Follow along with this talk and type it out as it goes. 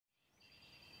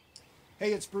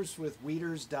Hey, it's Bruce with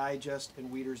Weeder's Digest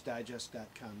and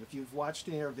WeedersDigest.com. If you've watched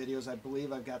any of our videos, I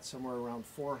believe I've got somewhere around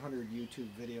 400 YouTube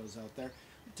videos out there.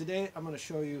 Today, I'm going to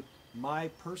show you my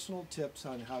personal tips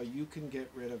on how you can get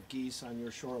rid of geese on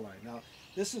your shoreline. Now,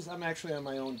 I'm actually on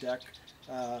my own deck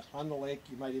on the lake.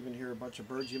 You might even hear a bunch of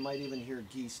birds. You might even hear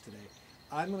geese today.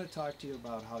 I'm going to talk to you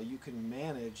about how you can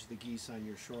manage the geese on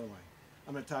your shoreline.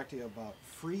 I'm going to talk to you about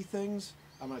free things.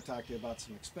 I'm going to talk to you about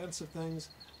some expensive things.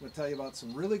 I'm going to tell you about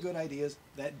some really good ideas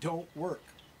that don't work.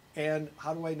 And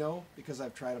how do I know? Because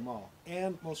I've tried them all.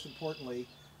 And most importantly,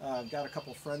 I've got a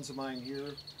couple friends of mine here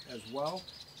as well.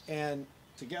 And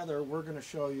together we're going to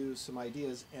show you some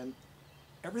ideas. And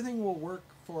everything will work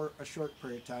for a short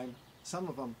period of time. Some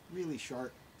of them really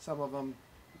short. Some of them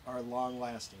are long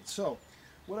lasting. So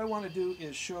what I want to do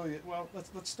is show you, well,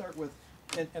 let's start with,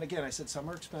 and again, I said some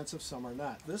are expensive, some are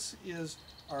not. This is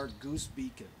our Goose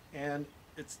beacon, and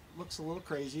it looks a little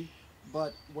crazy,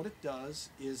 but what it does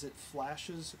is it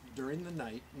flashes during the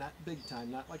night, not big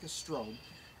time, not like a strobe,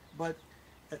 but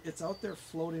it's out there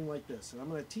floating like this. And I'm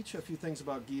going to teach you a few things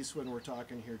about geese when we're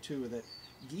talking here too, that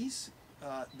geese,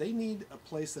 they need a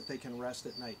place that they can rest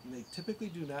at night, and they typically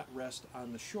do not rest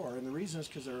on the shore, and the reason is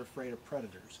because they're afraid of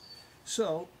predators.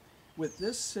 So with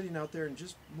this sitting out there and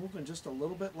just moving just a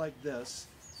little bit like this,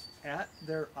 at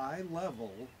their eye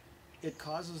level, it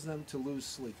causes them to lose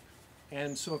sleep.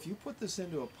 And so if you put this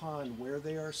into a pond where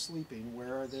they are sleeping,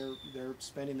 where they're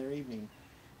spending their evening,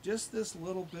 just this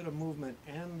little bit of movement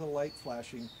and the light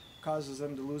flashing causes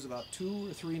them to lose about 2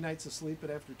 or 3 nights of sleep,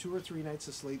 and after 2 or 3 nights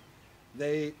of sleep,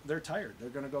 they're tired. They're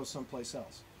going to go someplace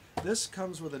else. This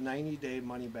comes with a 90-day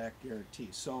money-back guarantee,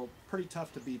 so pretty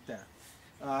tough to beat that.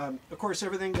 Of course,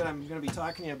 everything that I'm going to be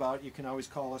talking about, you can always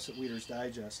call us at Weeder's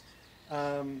Digest.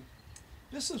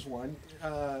 This is one.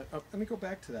 Let me go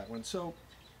back to that one. So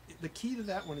the key to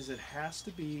that one is it has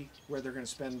to be where they're going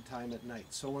to spend time at night.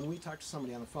 So when we talk to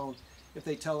somebody on the phone, if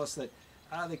they tell us that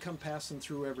they come passing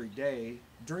through every day,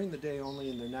 during the day only,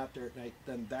 and they're not there at night,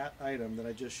 then that item that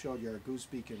I just showed you, our Goose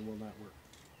beacon, will not work.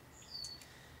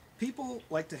 People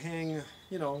like to hang,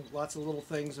 lots of little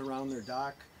things around their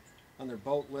dock, on their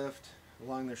boat lift,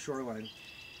 along their shoreline.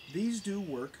 These do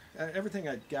work. Everything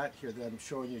I've got here that I'm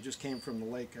showing you just came from the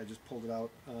lake. I just pulled it out.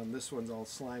 This one's all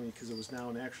slimy because it was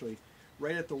down actually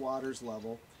right at the water's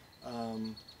level.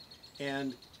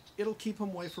 And it'll keep them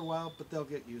away for a while, but they'll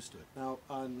get used to it. Now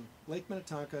on Lake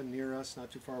Minnetonka, near us,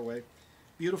 not too far away,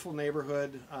 beautiful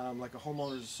neighborhood, like a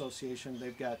homeowners association.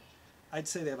 They've got, I'd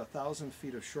say they have 1,000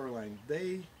 feet of shoreline.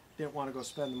 They didn't want to go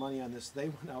spend the money on this. They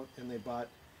went out and they bought,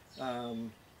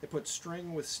 they put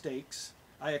string with stakes.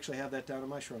 I actually have that down on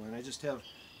my shoreline. I just have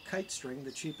kite string,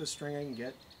 the cheapest string I can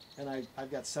get, and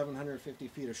I've got 750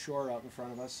 feet of shore out in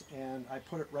front of us, and I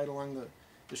put it right along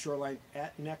the shoreline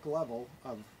at neck level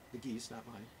of the geese, not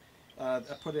mine.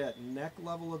 I put it at neck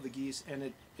level of the geese,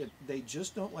 and they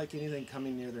just don't like anything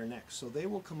coming near their neck. So they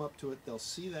will come up to it, they'll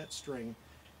see that string,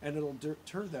 and it'll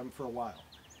deter them for a while.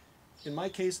 In my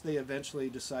case, they eventually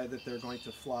decide that they're going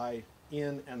to fly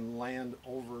in and land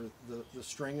over the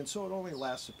string, and so it only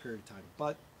lasts a period of time,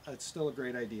 but it's still a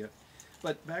great idea.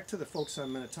 But back to the folks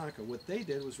on Minnetonka, what they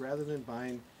did was, rather than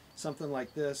buying something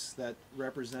like this that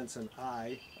represents an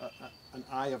eye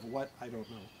of what, I don't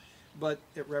know, but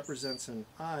it represents an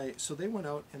eye, so they went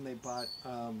out and they bought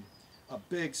a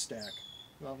big stack.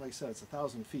 Well, like I said, it's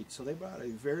 1,000 feet, so they bought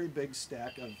a very big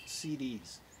stack of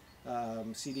CDs,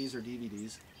 CDs or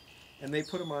DVDs, and they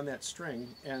put them on that string,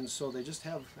 and so they just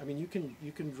have, I mean, you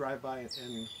can drive by,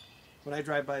 and when I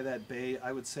drive by that bay,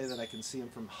 I would say that I can see them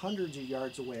from hundreds of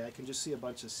yards away. I can just see a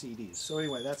bunch of CDs. So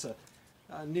anyway, that's a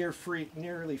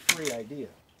nearly free idea.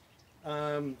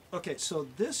 Okay, so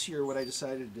this year what I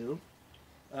decided to do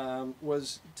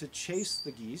was to chase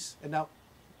the geese. And now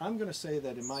I'm going to say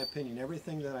that, in my opinion,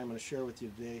 everything that I'm going to share with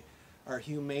you today are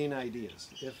humane ideas.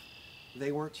 If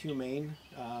they weren't humane,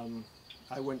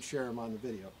 I wouldn't share them on the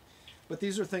video. But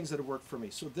these are things that have worked for me.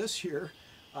 So this year,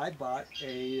 I bought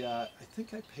I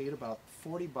think I paid about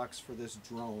 40 bucks for this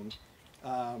drone.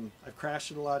 I've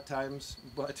crashed it a lot of times,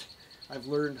 but I've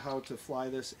learned how to fly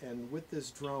this, and with this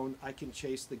drone, I can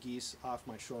chase the geese off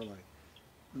my shoreline.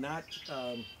 Not,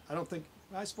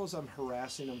 I suppose I'm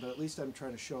harassing them, but at least I'm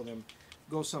trying to show them,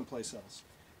 go someplace else.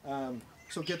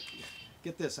 So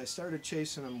get this, I started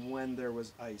chasing them when there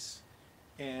was ice,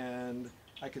 and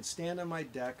I could stand on my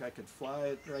deck, I could fly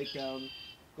it right down,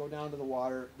 go down to the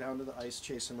water, down to the ice,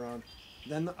 chase them around.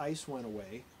 Then the ice went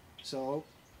away, so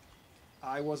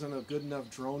I wasn't a good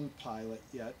enough drone pilot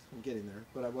yet. I'm getting there,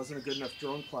 but I wasn't a good enough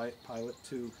drone pilot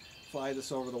to fly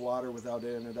this over the water without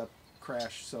it ended up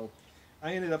crash. So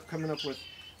I ended up coming up with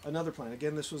another plan.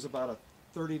 Again, this was about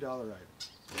a $30 item.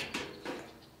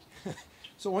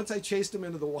 So once I chased them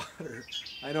into the water,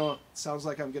 I know it sounds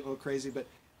like I'm getting a little crazy, but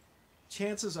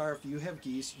chances are if you have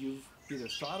geese, you've either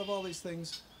thought of all these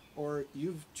things or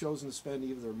you've chosen to spend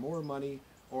either more money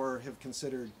or have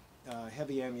considered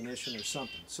heavy ammunition or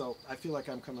something. So I feel like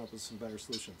I'm coming up with some better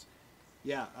solutions.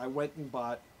 Yeah, I went and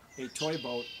bought a toy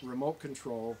boat, remote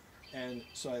control, and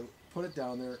so I put it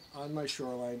down there on my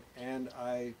shoreline, and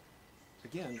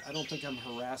again, I don't think I'm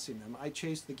harassing them. I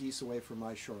chased the geese away from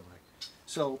my shoreline.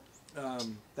 So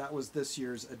that was this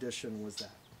year's edition, was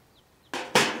that.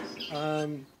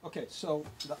 Okay, so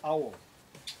the owl.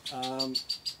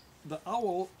 The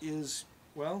owl is,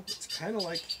 well, it's kind of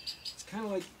like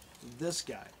this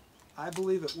guy. I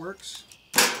believe it works.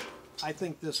 I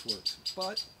think this works,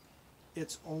 but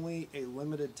it's only a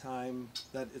limited time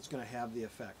that it's going to have the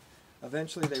effect.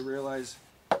 Eventually they realize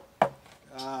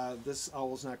this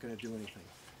owl's not going to do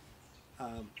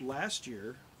anything. Last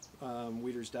year,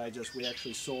 Weeder's Digest, we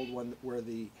actually sold one where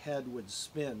the head would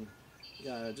spin,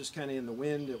 just kind of in the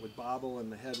wind. It would bobble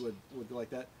and the head would go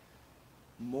like that.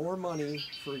 More money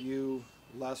for you,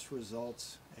 less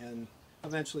results, and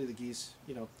eventually the geese,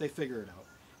 they figure it out.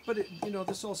 But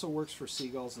this also works for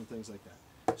seagulls and things like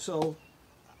that. So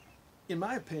in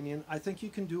my opinion, I think you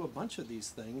can do a bunch of these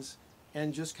things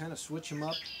and just kind of switch them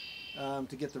up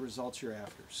to get the results you're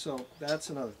after. So that's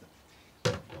another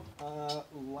thing.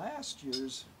 Last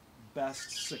year's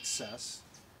best success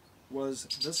was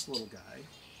this little guy.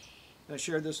 And I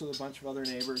shared this with a bunch of other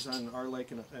neighbors on our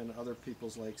lake and other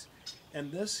people's lakes.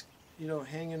 And this,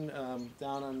 hanging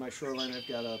down on my shoreline, I've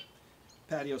got a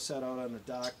patio set out on the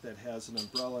dock that has an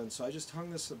umbrella, and so I just hung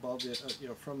this above it,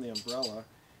 from the umbrella.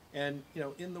 And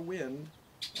in the wind,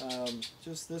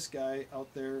 just this guy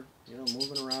out there,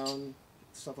 moving around,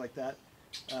 stuff like that.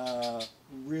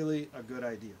 Really a good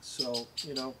idea. So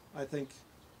I think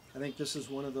this is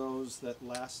one of those that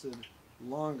lasted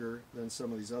longer than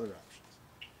some of these other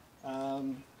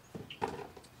options.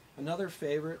 Another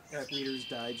favorite at Weeder's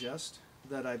Digest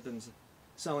that I've been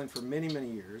selling for many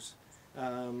years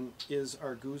is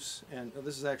our Goose, and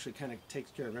this is actually kind of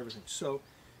takes care of everything. So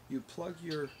you plug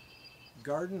your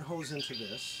garden hose into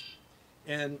this,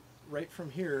 and right from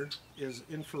here is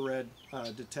infrared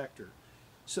detector.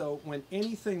 So when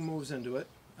anything moves into it,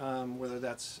 whether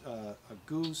that's a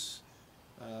goose,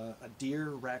 a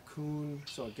deer, raccoon,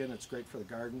 so again it's great for the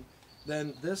garden,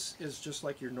 then this is just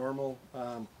like your normal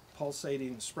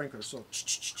pulsating sprinkler. So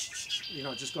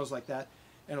it just goes like that,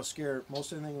 and it'll scare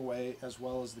most anything away, as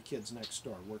well as the kids next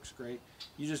door. Works great.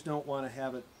 You just don't want to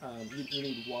have it, you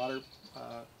need water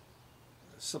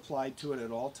supplied to it at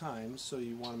all times, so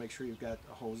you want to make sure you've got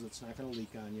a hose that's not going to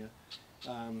leak on you.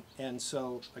 And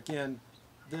so again,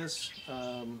 this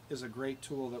is a great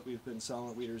tool that we've been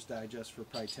selling at Weeder's Digest for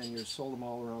probably 10 years, sold them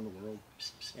all around the world.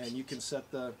 And you can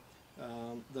set the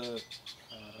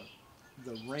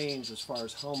range as far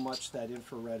as how much that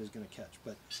infrared is going to catch.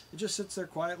 But it just sits there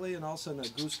quietly, and all of a sudden a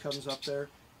goose comes up there,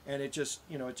 and it just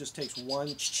takes one,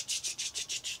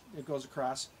 it goes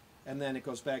across, and then it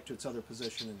goes back to its other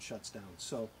position and shuts down.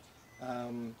 So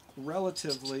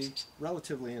relatively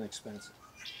inexpensive.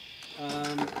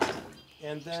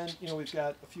 And then we've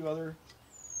got a few other.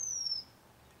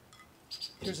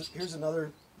 Here's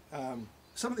another.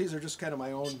 Some of these are just kind of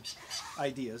my own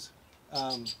ideas.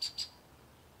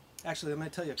 Actually, I'm going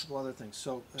to tell you a couple other things.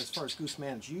 So as far as goose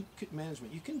management,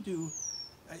 you can do.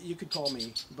 You could call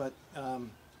me, but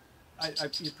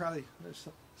you probably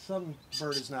some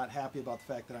bird is not happy about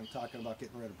the fact that I'm talking about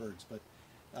getting rid of birds, but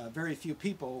very few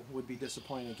people would be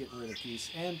disappointed in getting rid of geese.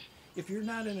 And if you're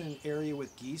not in an area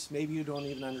with geese, maybe you don't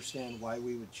even understand why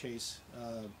we would chase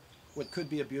what could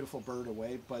be a beautiful bird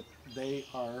away, but they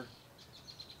are.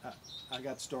 I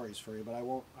got stories for you, but I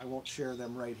won't share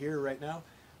them right here, right now.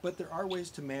 But there are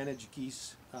ways to manage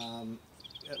geese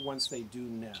once they do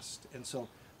nest. And so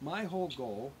my whole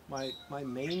goal, my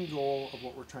main goal of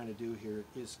what we're trying to do here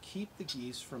is keep the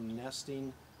geese from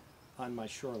nesting on my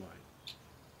shoreline.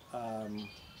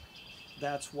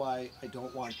 That's why I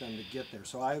don't want them to get there.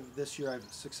 So this year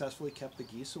I've successfully kept the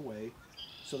geese away,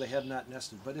 so they have not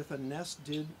nested. But if a nest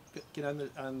did get on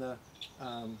the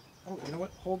oh, you know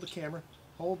what? Hold the camera.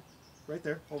 Hold right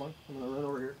there. Hold on. I'm going to run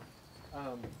over here.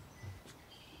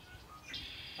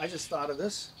 I just thought of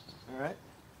this. All right.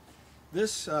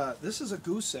 This is a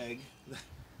goose egg.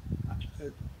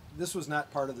 This was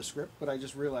not part of the script, but I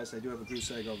just realized I do have a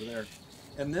goose egg over there.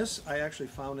 And this I actually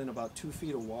found in about 2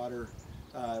 feet of water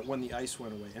when the ice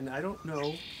went away. And I don't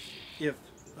know if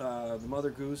the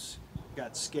mother goose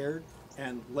got scared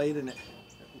and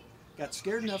got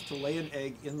scared enough to lay an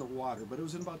egg in the water, but it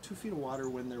was in about 2 feet of water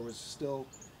when there was still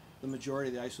the majority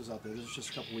of the ice was out there. This was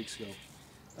just a couple weeks ago.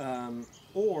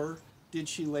 Or did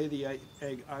she lay the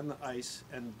egg on the ice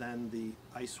and then the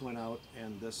ice went out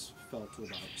and this fell to the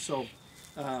bottom? So,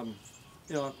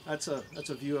 you know, that's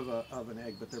a view of an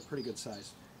egg, but they're pretty good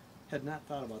size. Had not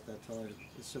thought about that till I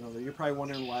listened over there. You're probably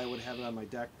wondering why I would have it on my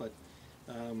deck, but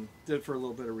did it for a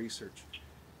little bit of research.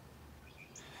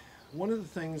 One of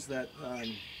the things that,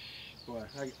 boy,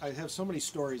 I have so many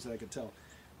stories that I could tell,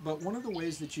 but one of the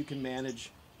ways that you can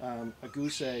manage a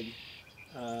goose egg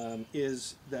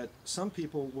is that some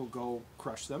people will go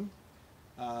crush them.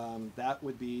 That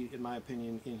would be, in my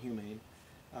opinion, inhumane.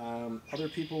 Other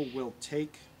people will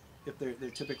take, if they're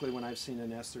typically, when I've seen a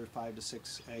nest, there are 5 to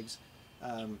 6 eggs.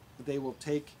 They will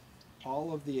take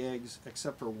all of the eggs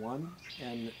except for one,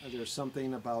 and there's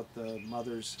something about the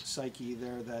mother's psyche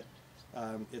there that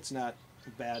it's not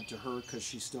bad to her because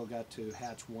she still got to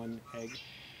hatch one egg.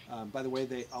 By the way,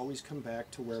 they always come back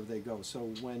to wherever they go.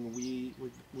 So when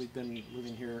we've been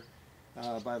living here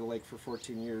by the lake for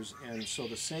 14 years, and so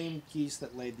the same geese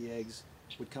that laid the eggs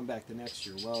would come back the next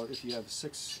year. Well, if you have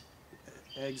 6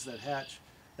 eggs that hatch,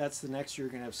 that's the next year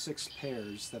you're going to have 6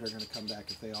 pairs that are going to come back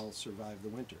if they all survive the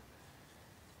winter.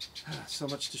 So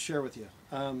much to share with you.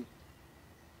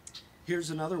 Here's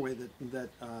another way that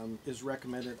is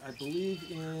recommended. I believe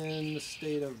in the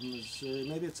state of Missouri,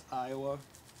 maybe it's Iowa,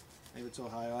 maybe it's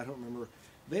Ohio, I don't remember.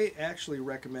 They actually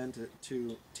recommend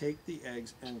to take the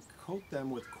eggs and coat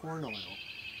them with corn oil.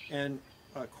 And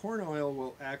corn oil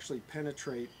will actually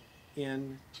penetrate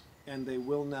in and they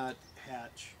will not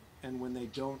hatch. And when they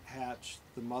don't hatch,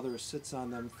 the mother sits on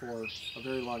them for a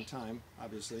very long time,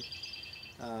 obviously.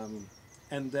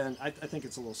 And then, I think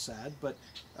it's a little sad, but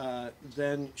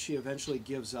then she eventually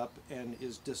gives up and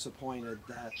is disappointed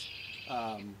that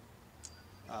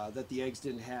that the eggs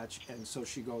didn't hatch, and so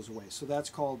she goes away. So that's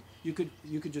called, you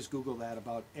could just Google that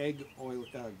about egg oil,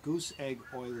 goose egg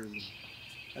oiling.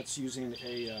 That's using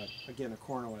again, a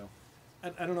corn oil.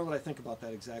 I don't know what I think about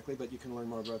that exactly, but you can learn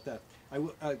more about that.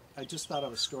 I just thought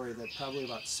of a story that probably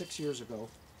about 6 years ago,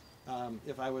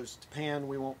 if I was to pan,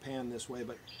 we won't pan this way,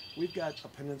 but we've got a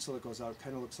peninsula that goes out,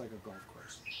 kind of looks like a golf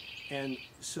course. And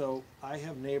so I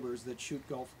have neighbors that shoot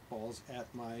golf balls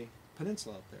at my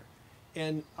peninsula out there.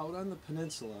 And out on the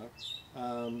peninsula,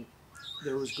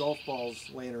 there was golf balls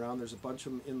laying around. There's a bunch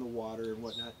of them in the water and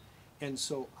whatnot. And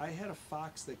so I had a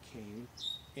fox that came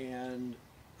and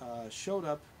showed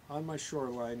up on my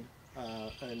shoreline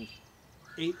and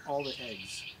ate all the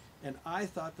eggs. And I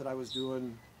thought that I was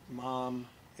doing Mom,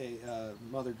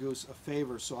 Mother Goose, a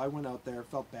favor, so I went out there,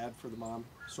 felt bad for the mom,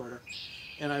 sort of,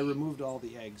 and I removed all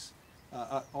the eggs,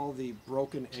 all the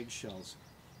broken eggshells.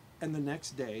 And the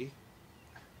next day,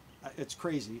 it's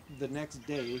crazy, the next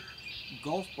day,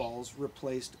 golf balls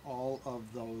replaced all of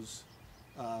those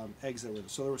eggs that were there.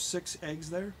 So there were 6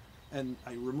 eggs there, and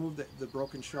I removed the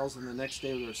broken shells, and the next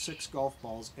day there were 6 golf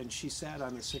balls, and she sat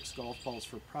on the 6 golf balls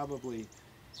for probably,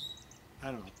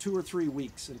 I don't know, 2 or 3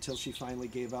 weeks until she finally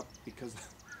gave up because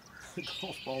the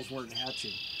golf balls weren't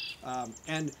hatching.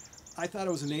 And I thought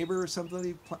it was a neighbor or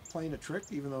somebody playing a trick,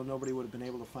 even though nobody would have been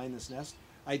able to find this nest.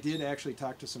 I did actually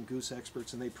talk to some goose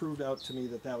experts, and they proved out to me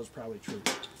that that was probably true.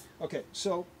 Okay,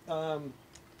 so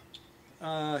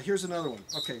here's another one.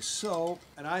 Okay, so,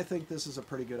 and I think this is a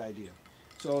pretty good idea.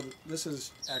 So this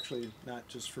is actually not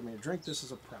just for me to drink, this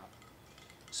is a prop.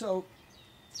 So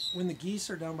when the geese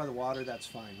are down by the water, that's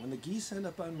fine. When the geese end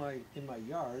up in my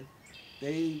yard,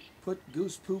 they put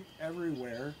goose poop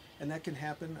everywhere, and that can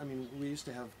happen. I mean, we used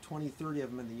to have 20, 30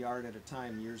 of them in the yard at a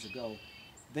time years ago.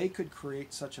 They could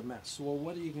create such a mess. Well,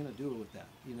 what are you going to do with that?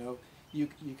 You know, you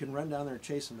can run down there and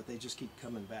chase them, but they just keep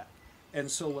coming back.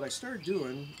 And so what I started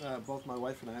doing, both my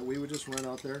wife and I, we would just run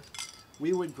out there.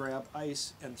 We would grab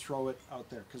ice and throw it out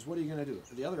there, because what are you going to do?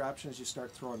 The other option is you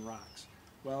start throwing rocks.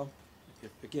 Well,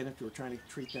 if you were trying to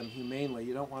treat them humanely,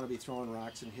 you don't want to be throwing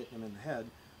rocks and hitting them in the head.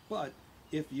 But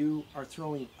if you are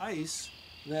throwing ice,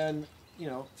 then, you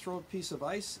know, throw a piece of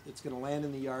ice, it's going to land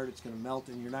in the yard, it's going to melt,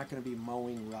 and you're not going to be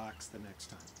mowing rocks the next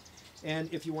time.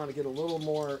 And if you want to get a little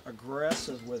more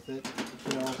aggressive with it,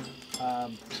 you know,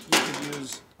 you can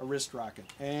use a wrist rocket.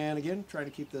 And again, trying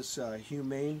to keep this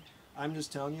humane. I'm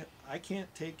just telling you, I can't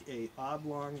take a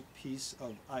oblong piece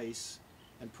of ice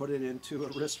and put it into a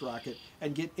wrist rocket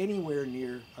and get anywhere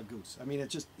near a goose. I mean, it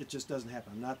just doesn't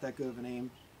happen. I'm not that good of an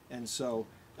aim. And so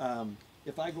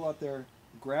if I go out there,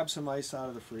 grab some ice out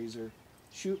of the freezer,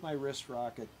 shoot my wrist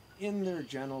rocket in their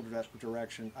general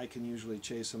direction, I can usually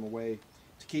chase them away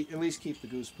to at least keep the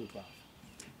goose poop off.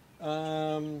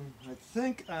 I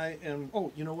think I am,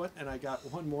 oh, you know what? And I got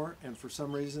one more, and for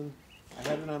some reason, I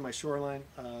had it on my shoreline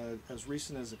as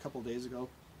recent as a couple days ago.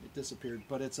 It disappeared,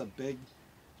 but it's a big,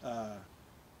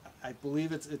 I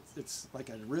believe it's like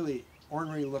a really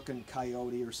ornery looking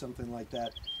coyote or something like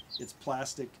that. It's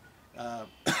plastic.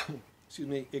 Excuse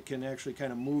me. It can actually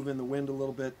kind of move in the wind a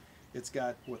little bit. It's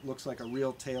got what looks like a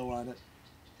real tail on it.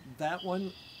 That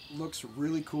one looks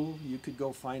really cool. You could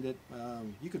go find it.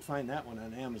 You could find that one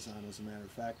on Amazon, as a matter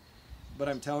of fact. But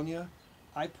I'm telling you,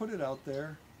 I put it out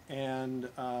there, and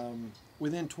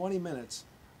within 20 minutes,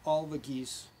 all the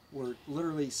geese were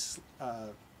literally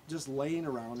just laying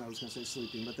around. I was going to say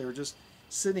sleeping, but they were just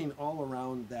sitting all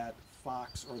around that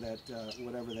fox or that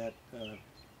whatever that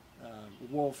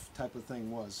wolf type of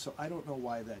thing was. So I don't know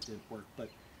why that didn't work, but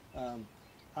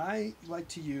I like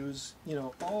to use, you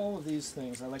know, all of these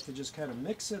things. I like to just kind of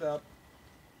mix it up,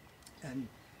 and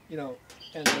you know,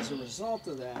 and as a result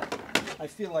of that, I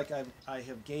feel like I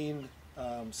have gained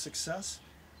success,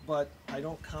 but I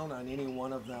don't count on any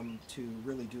one of them to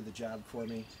really do the job for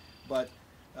me. But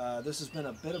this has been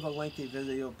a bit of a lengthy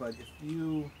video, but if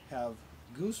you have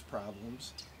goose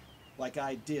problems, like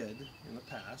I did in the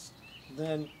past,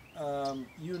 then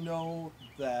you know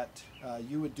that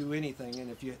you would do anything, and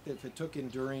if it took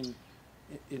enduring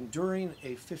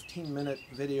a 15-minute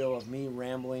video of me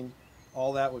rambling,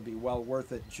 all that would be well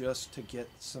worth it just to get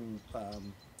some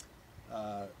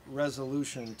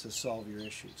resolution to solve your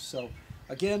issues. So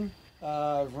again,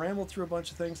 I've rambled through a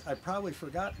bunch of things. I probably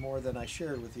forgot more than I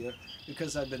shared with you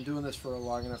because I've been doing this for a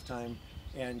long enough time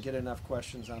and get enough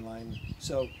questions online.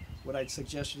 So what I'd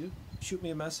suggest you do, shoot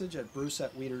me a message at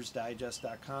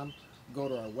bruce@weedersdigest.com. Go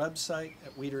to our website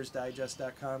at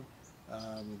weedersdigest.com.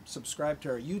 Subscribe to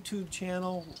our YouTube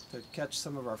channel to catch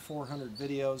some of our 400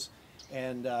 videos,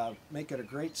 and make it a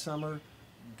great summer.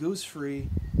 Goose free,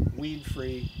 weed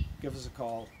free. Give us a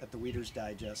call at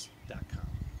theweedersdigest.com.